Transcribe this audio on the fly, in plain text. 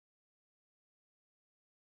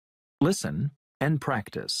Listen and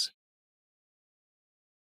practice.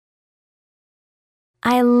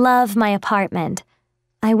 I love my apartment.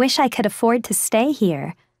 I wish I could afford to stay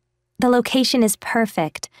here. The location is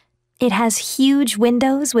perfect. It has huge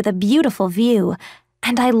windows with a beautiful view,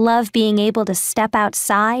 and I love being able to step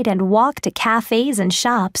outside and walk to cafes and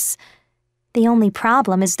shops. The only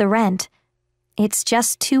problem is the rent. It's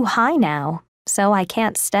just too high now, so I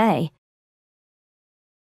can't stay.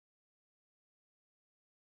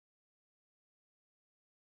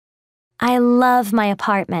 I love my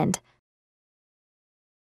apartment.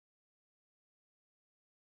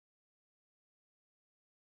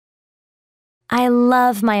 I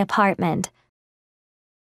love my apartment.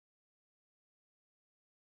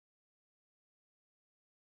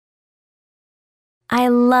 I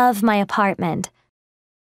love my apartment.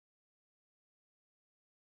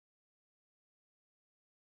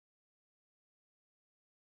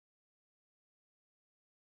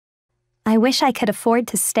 I wish I could afford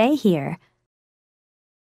to stay here.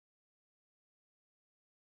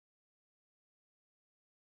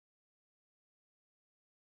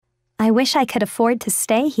 I wish I could afford to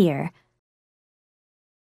stay here.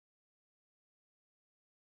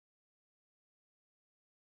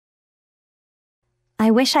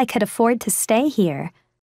 I wish I could afford to stay here.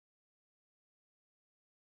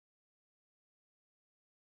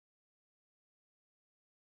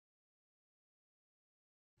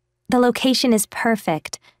 The location is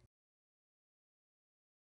perfect.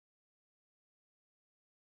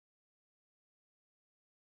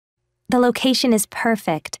 The location is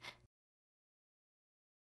perfect.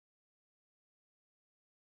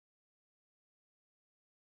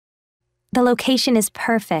 The location is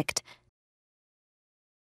perfect.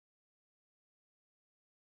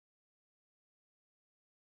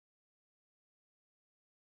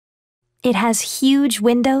 It has huge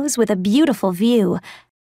windows with a beautiful view.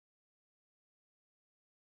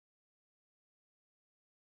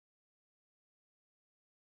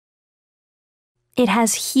 It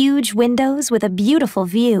has huge windows with a beautiful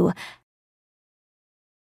view.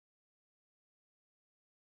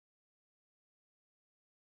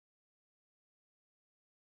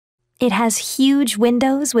 It has huge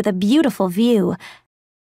windows with a beautiful view.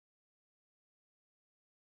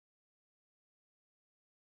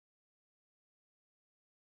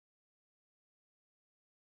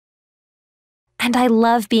 And I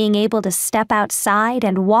love being able to step outside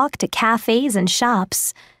and walk to cafes and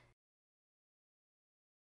shops.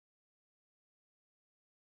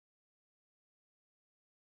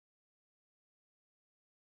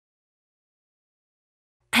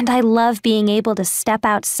 And I love being able to step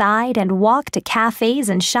outside and walk to cafes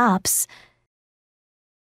and shops.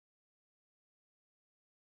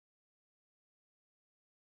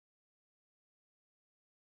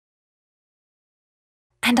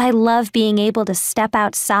 And I love being able to step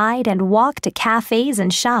outside and walk to cafes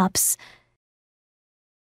and shops.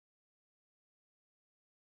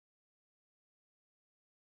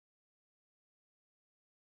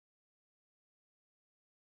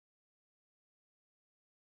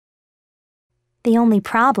 The only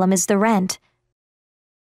problem is the rent.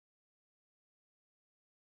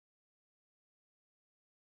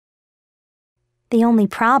 The only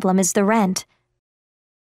problem is the rent.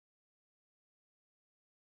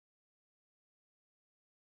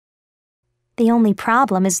 The only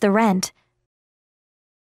problem is the rent.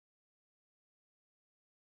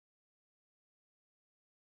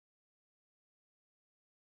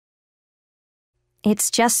 It's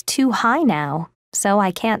just too high now, so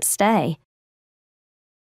I can't stay.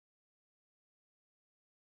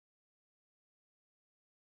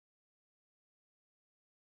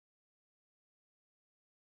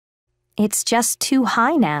 It's just too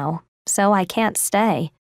high now, so I can't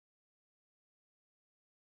stay.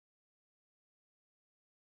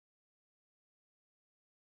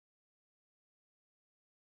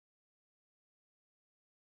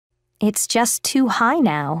 It's just too high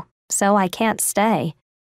now, so I can't stay.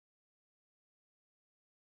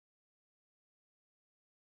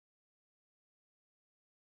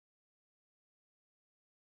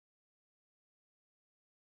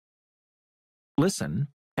 Listen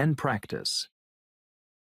and practice.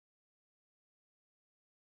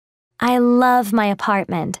 I love my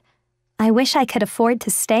apartment. I wish I could afford to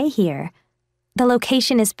stay here. The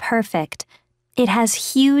location is perfect. It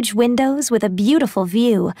has huge windows with a beautiful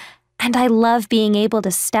view, and I love being able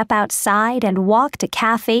to step outside and walk to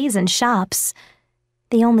cafes and shops.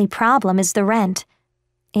 The only problem is the rent.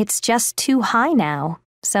 It's just too high now,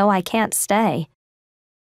 so I can't stay.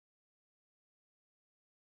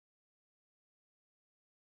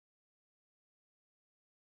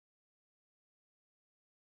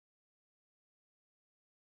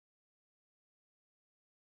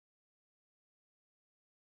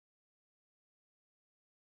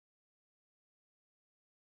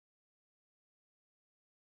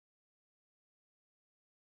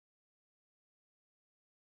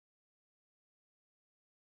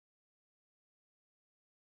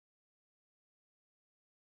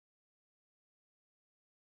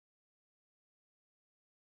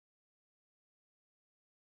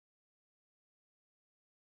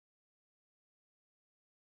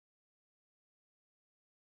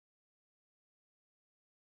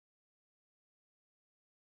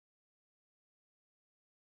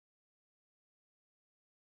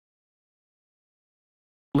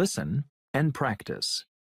 Listen and practice.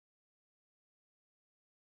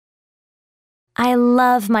 I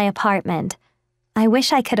love my apartment. I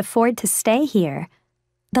wish I could afford to stay here.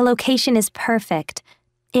 The location is perfect.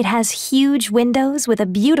 It has huge windows with a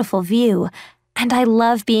beautiful view, and I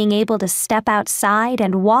love being able to step outside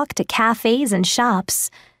and walk to cafes and shops.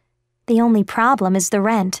 The only problem is the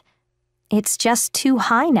rent. It's just too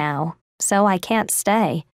high now, so I can't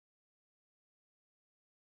stay.